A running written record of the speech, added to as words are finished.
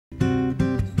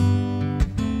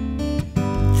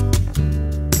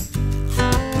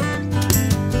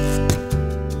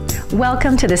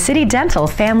Welcome to the City Dental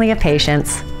family of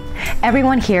patients.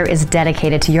 Everyone here is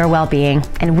dedicated to your well-being,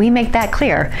 and we make that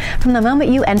clear from the moment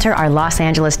you enter our Los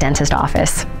Angeles dentist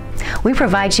office. We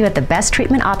provide you with the best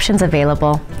treatment options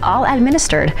available, all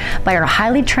administered by our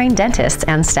highly trained dentists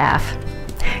and staff.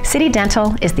 City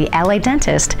Dental is the LA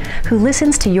dentist who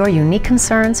listens to your unique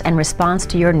concerns and responds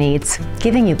to your needs,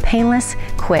 giving you painless,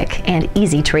 quick, and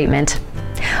easy treatment.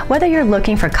 Whether you're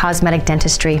looking for cosmetic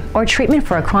dentistry or treatment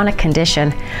for a chronic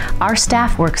condition, our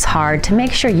staff works hard to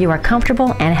make sure you are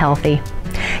comfortable and healthy.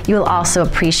 You will also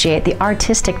appreciate the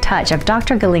artistic touch of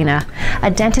Dr. Galina,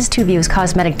 a dentist who views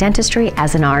cosmetic dentistry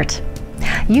as an art.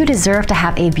 You deserve to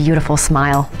have a beautiful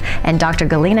smile, and Dr.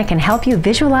 Galina can help you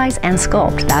visualize and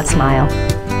sculpt that smile.